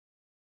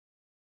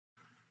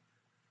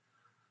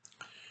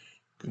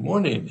Good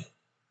morning.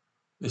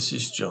 This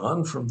is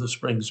John from the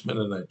Springs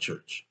Mennonite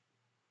Church.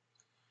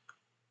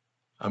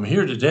 I'm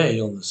here today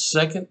on the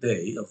second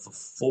day of the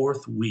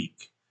fourth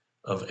week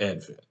of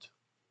Advent.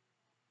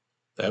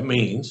 That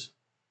means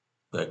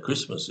that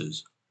Christmas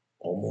is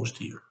almost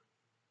here.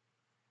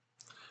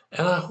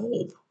 And I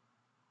hope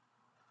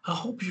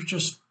you're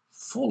just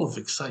full of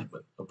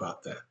excitement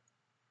about that.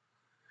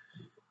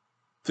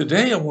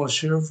 Today I want to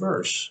share a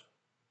verse.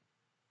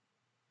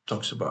 It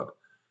talks about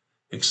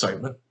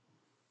excitement.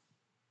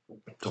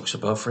 It talks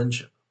about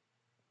friendship.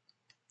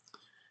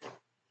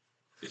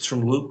 It's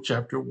from Luke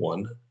chapter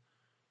 1,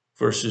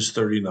 verses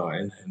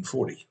 39 and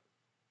 40.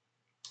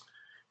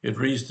 It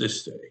reads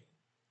this day,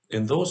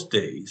 "In those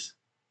days,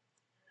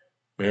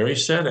 Mary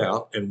set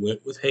out and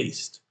went with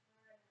haste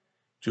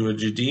to a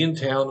Judean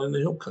town in the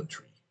hill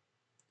country,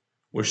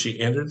 where she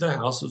entered the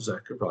house of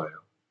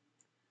Zechariah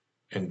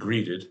and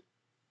greeted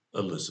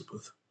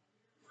Elizabeth."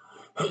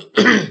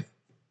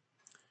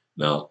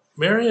 Now,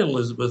 Mary and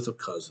Elizabeth are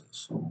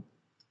cousins.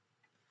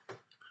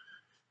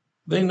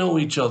 They know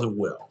each other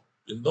well.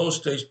 In those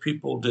days,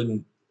 people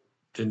didn't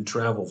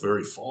travel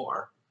very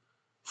far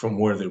from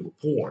where they were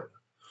born.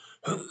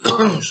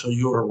 So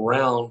you're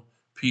around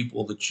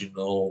people that you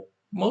know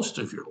most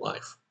of your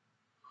life,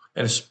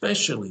 and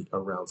especially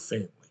around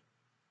family.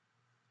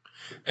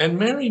 And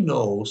Mary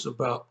knows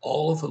about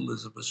all of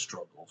Elizabeth's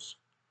struggles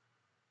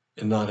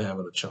in not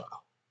having a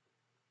child.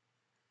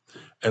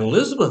 And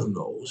Elizabeth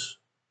knows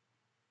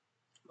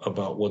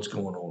about what's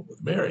going on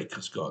with Mary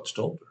because God's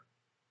told her.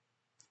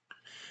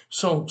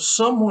 So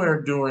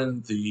somewhere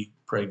during the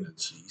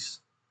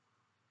pregnancies,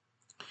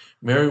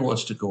 Mary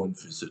wants to go and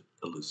visit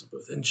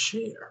Elizabeth and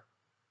share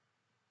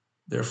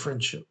their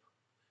friendship.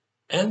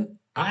 And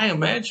I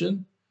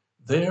imagine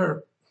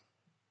their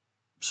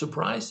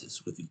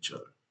surprises with each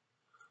other.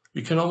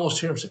 You can almost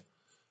hear them say,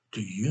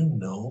 "Do you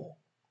know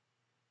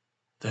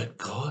that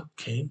God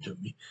came to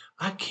me?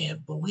 I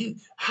can't believe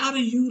it. How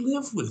do you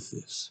live with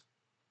this?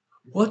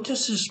 What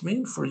does this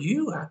mean for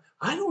you?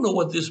 I don't know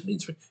what this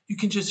means for you." You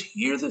can just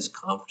hear this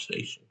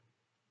conversation,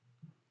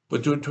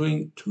 but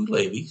between two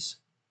ladies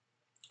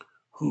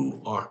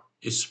who are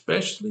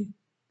especially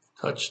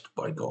touched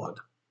by God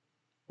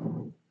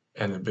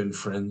and have been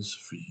friends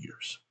for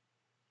years.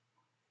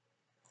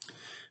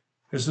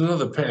 There's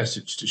another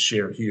passage to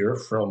share here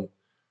from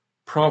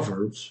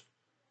Proverbs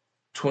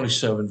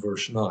 27,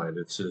 verse 9.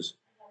 It says,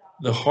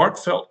 "The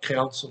heartfelt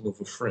counsel of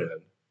a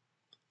friend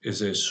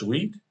is as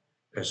sweet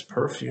as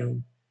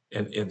perfume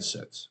and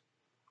incense."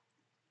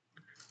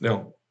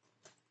 Now,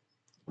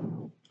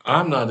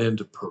 I'm not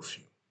into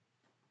perfume.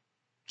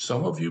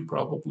 Some of you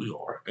probably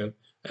are, and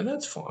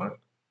that's fine.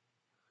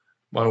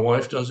 My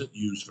wife doesn't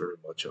use very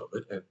much of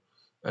it,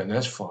 and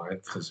that's fine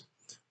because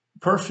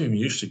perfume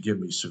used to give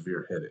me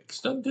severe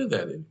headaches. Doesn't do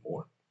that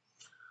anymore,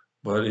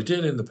 but it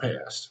did in the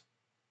past.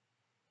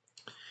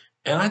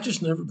 And I've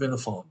just never been a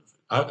fond of it.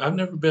 I've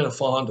never been a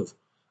fond of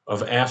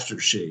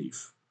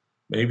aftershave.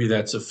 Maybe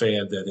that's a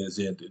fad that has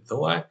ended,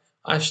 though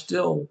I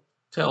still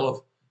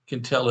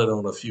can tell it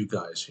on a few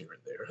guys here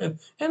and there.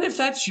 And if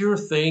that's your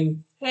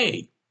thing,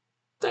 hey,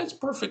 that's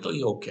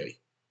perfectly okay.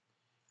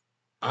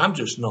 I'm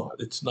just not.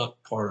 It's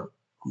not part of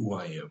who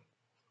I am.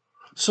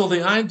 So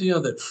the idea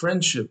that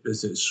friendship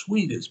is as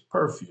sweet as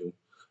perfume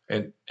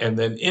and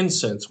then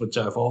incense, which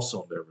I've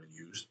also never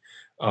used,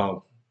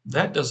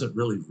 that doesn't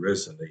really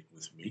resonate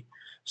with me.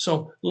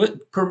 So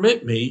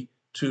permit me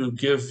to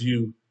give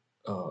you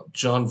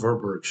John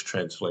Verberg's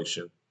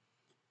translation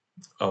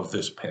of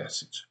this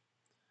passage.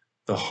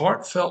 "The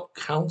heartfelt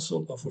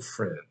counsel of a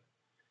friend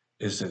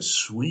is as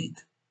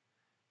sweet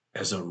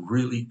as a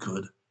really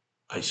good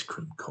ice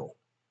cream cone."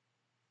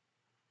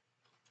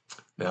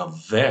 Now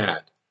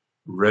that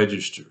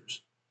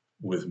registers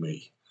with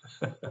me.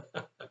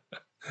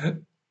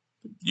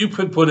 You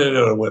could put it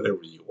on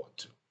whatever you want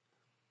to.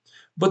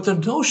 But the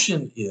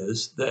notion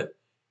is that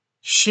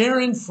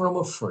sharing from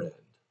a friend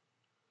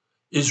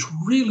is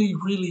really,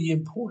 really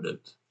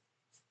important.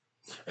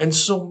 And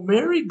so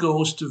Mary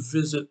goes to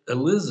visit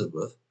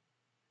Elizabeth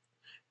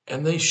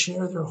and they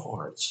share their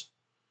hearts.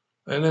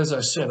 And as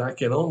I said, I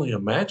can only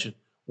imagine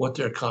what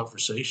their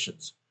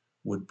conversations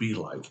would be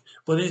like.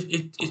 But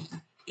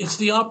it's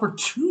the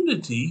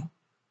opportunity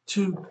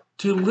to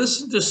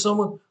listen to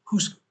someone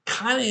who's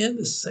kind of in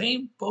the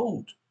same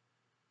boat.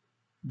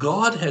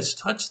 God has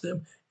touched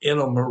them in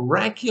a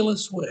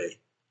miraculous way.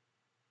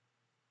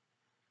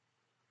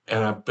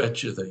 And I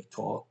bet you they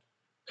talked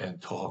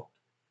and talked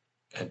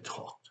and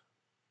talked.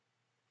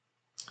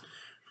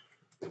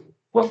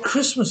 Well,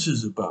 Christmas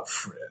is about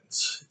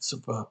friends. It's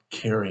about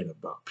caring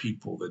about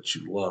people that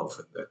you love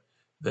and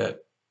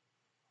that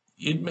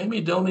you maybe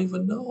don't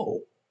even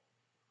know.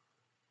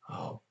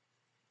 Uh,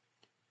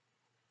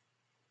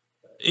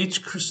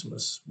 each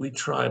Christmas, we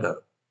try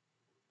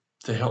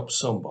to help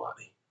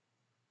somebody.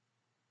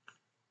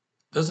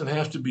 Doesn't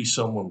have to be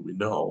someone we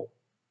know.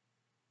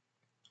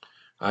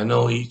 I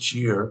know each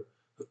year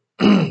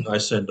I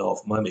send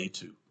off money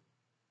to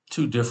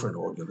two different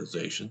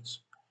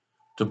organizations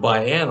to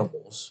buy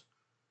animals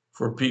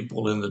for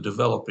people in the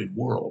developing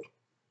world.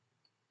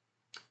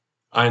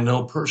 I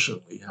know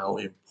personally how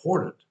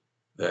important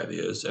that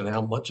is and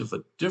how much of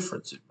a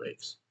difference it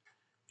makes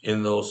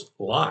in those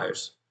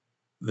lives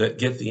that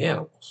get the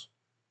animals.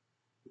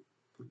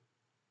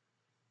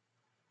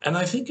 And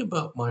I think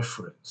about my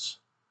friends.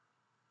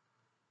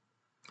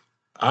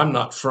 I'm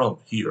not from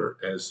here,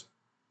 as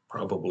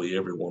probably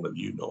every one of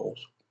you knows.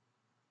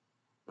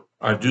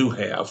 I do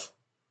have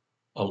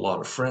a lot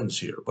of friends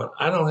here, but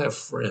I don't have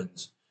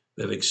friends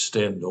that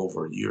extend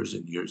over years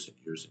and years and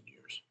years and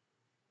years.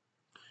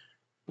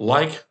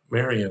 Like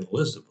Mary and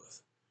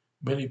Elizabeth,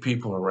 many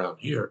people around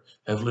here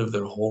have lived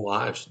their whole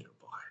lives nearby.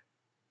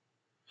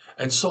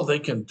 And so they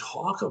can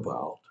talk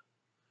about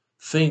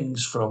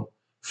things from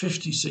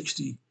 50,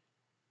 60,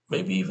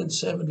 maybe even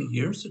 70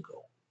 years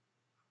ago,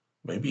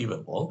 maybe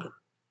even longer.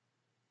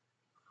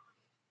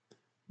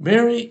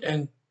 Mary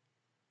and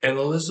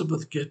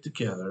Elizabeth get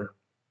together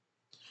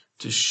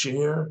to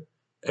share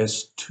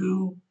as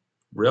two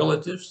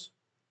relatives,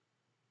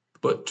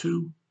 but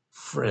two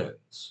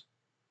friends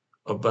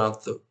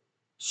about the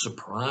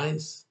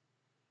surprise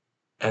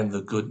and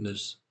the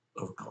goodness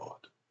of God.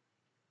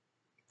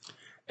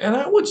 And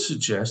I would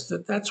suggest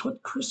that that's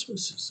what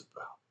Christmas is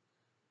about,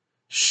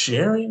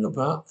 sharing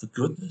about the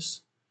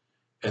goodness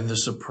and the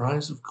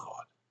surprise of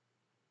God.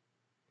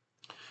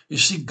 You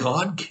see,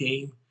 God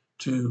came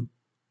to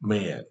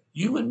man,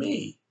 you and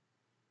me,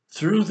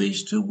 through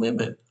these two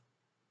women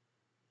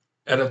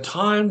at a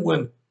time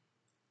when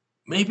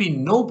maybe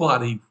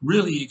nobody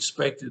really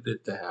expected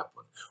it to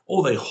happen.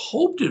 Oh, they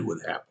hoped it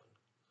would happen.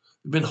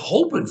 They've been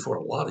hoping for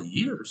a lot of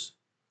years.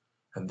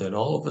 And then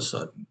all of a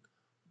sudden,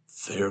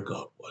 there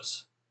God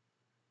was.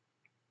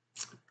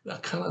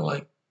 Kind of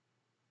like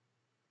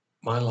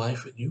my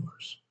life and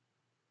yours.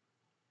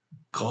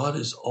 God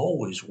is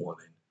always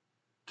wanting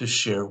to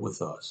share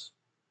with us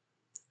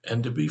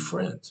and to be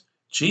friends.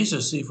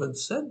 Jesus even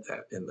said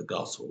that in the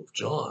Gospel of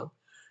John.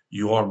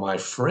 You are my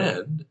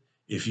friend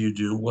if you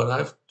do what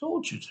I've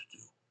told you to do.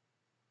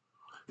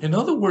 In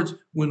other words,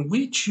 when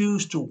we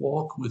choose to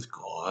walk with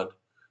God,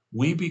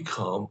 we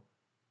become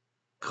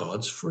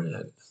God's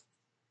friend.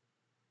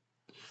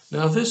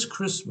 Now, this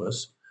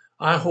Christmas,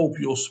 I hope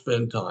you'll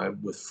spend time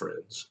with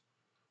friends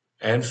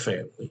and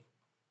family.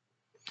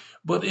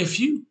 But if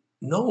you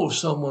know of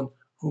someone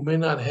who may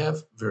not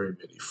have very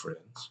many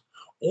friends,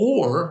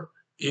 or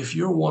if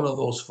you're one of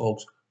those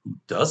folks who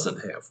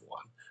doesn't have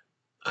one,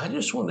 I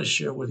just want to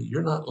share with you,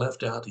 you're not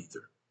left out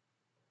either.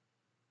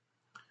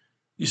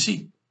 You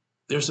see,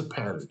 there's a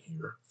pattern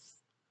here.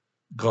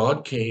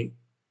 God came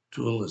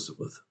to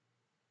Elizabeth.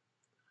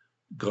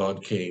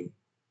 God came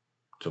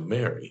to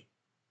Mary.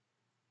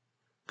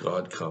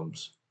 God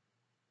comes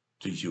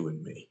to you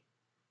and me.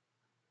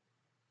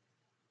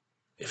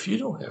 If you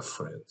don't have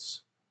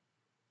friends,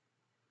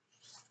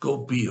 go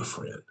be a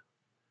friend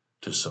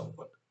to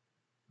someone.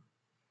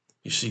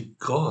 You see,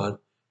 God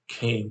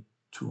came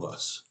to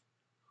us,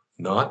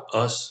 not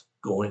us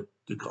going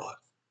to God.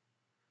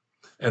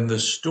 And the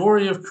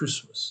story of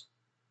Christmas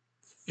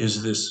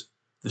is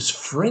this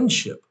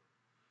friendship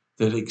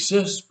that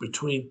exists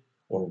between,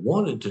 or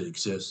wanted to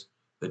exist,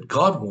 that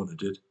God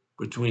wanted it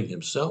between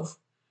himself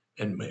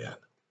and man,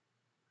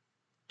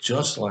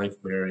 just like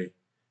Mary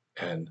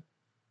and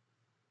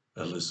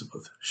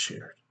Elizabeth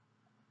shared.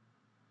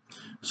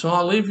 So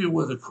I'll leave you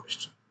with a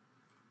question.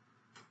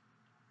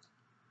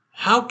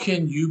 How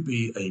can you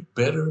be a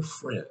better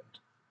friend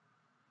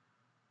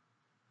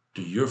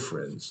to your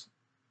friends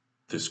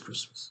this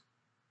Christmas?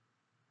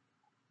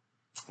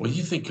 Well,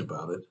 you think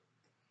about it.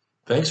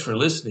 Thanks for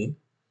listening.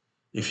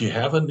 If you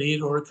have a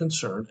need or a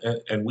concern,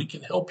 and we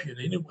can help you in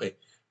any way,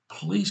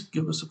 please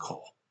give us a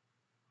call.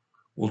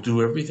 We'll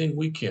do everything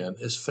we can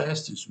as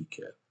fast as we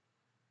can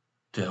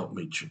to help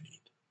meet your need.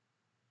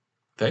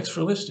 Thanks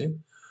for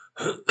listening.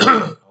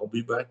 I'll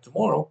be back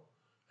tomorrow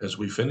as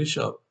we finish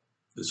up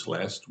this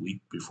last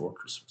week before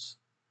Christmas.